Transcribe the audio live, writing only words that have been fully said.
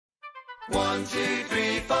1, 2,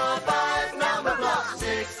 3, 4, 5. Number blocks.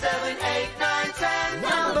 6, 7, 8, 9, 10.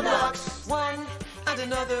 Number blocks. 1 and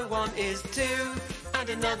another one is 2 and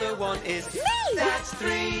another one is me. That's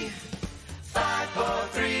 3. 5, 4,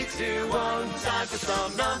 3, 2, 1. Time for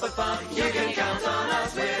some number fun. You can count on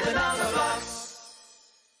us with a number box.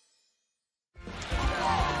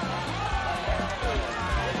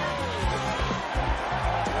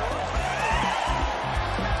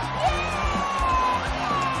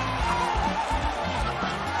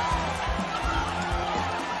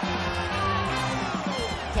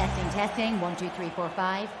 Testing, 1, 2, 3, 4,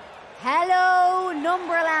 5. Hello,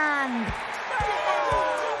 Numberland!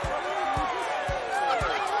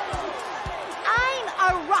 I'm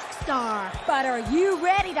a rock star, but are you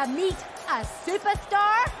ready to meet a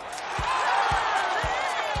superstar?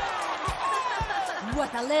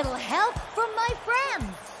 With a little help from my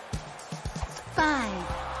friends. 5,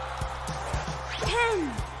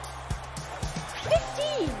 10,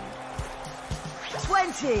 15,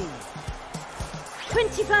 20,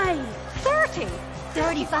 25, 30,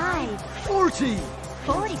 35, 40,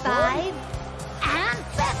 45, and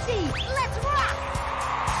 50. Let's rock!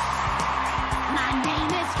 My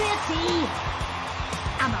name is 50.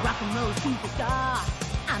 I'm a rock and roll superstar.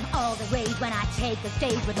 I'm all the rage when I take the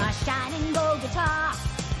stage with my shining gold guitar.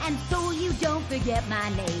 And so you don't forget my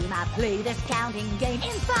name, I play this counting game in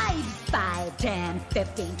 5, 5, 10,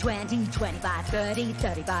 15, 20, 25, 30,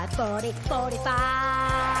 35, 40,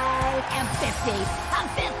 45, and 50. I'm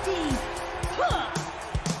 50.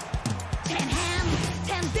 10 hands,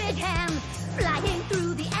 10 big hands, flying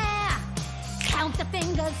through the air. Count the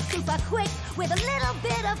fingers super quick with a little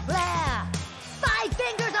bit of flair. 5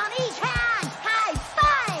 fingers on each hand, high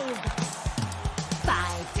five.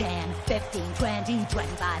 5, 10, 15, 20,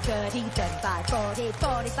 25, 30, 35, 40,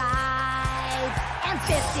 45, and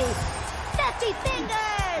 50. 50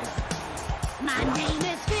 fingers! My name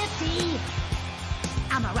is 50.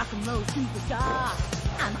 I'm a rock and roll superstar.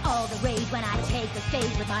 I'm all the rage when I take the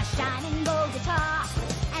stage with my shining gold guitar.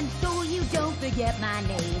 And so you don't forget my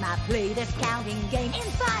name, I play this counting game in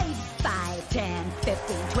 5, 5, 10,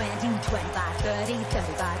 15, 20, 25, 30,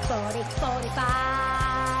 35, 40,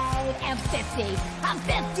 45, and 50. I'm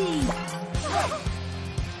 50!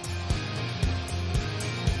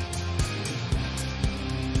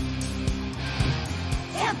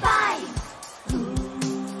 10 5!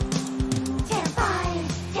 10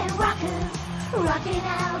 5, 10 rockers, rocking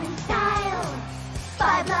out in style.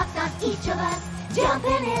 5 blocks on each of us,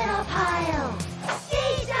 jumping in a pile.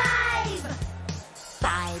 Stage dive!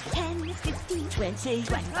 5, 10, 15, 20,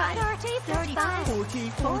 25, 30, 35, 40,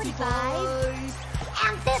 45,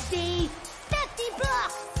 and 50. 50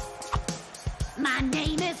 blocks! My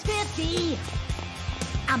name is 50.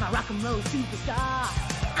 I'm a rock and roll superstar.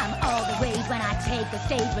 I'm all the rage when I take the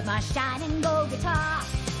stage with my shining gold guitar.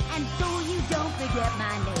 And so you don't forget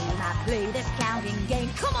my name, I play this counting game.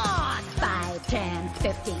 Come on! 5, 10,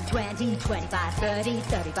 15, 20, 25, 30,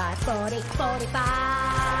 35, 40, 45,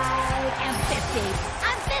 and 50.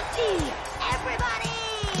 I'm 50! Everybody!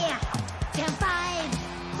 10 5.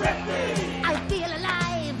 50. I feel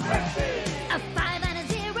alive. 50. A 5 and a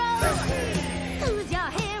 0. 50. Who's your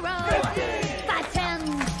hero? 50. 5 10.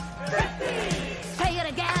 50. Say it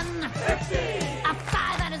again. 50. A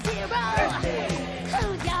 5 and a 0. 50.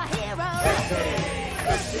 Who's your hero?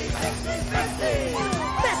 50. 50.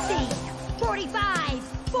 50. 45.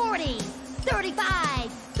 40.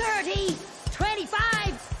 35. 30.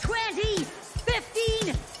 25. 20.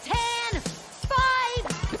 15. 10.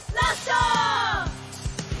 5. Last off!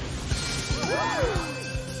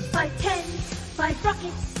 5 10s, 5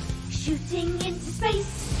 rockets, shooting into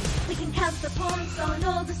space. We can count the points on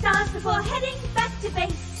all the stars before heading back to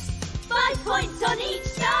base. 5 points on each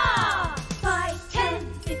star! 5, 10,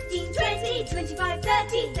 15, 20, 25,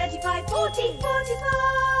 30, 35, 40, 45,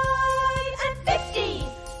 and 50!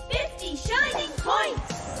 50 shining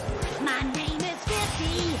points! My name is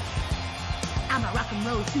 50. I'm a rock and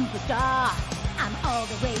roll superstar. I'm all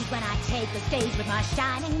the rage when I take the stage with my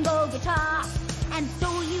shining gold guitar. And so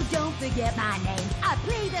you don't forget my name, I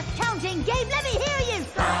play this counting game, let me hear you!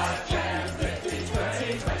 5, 10, 15,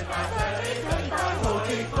 20, 25,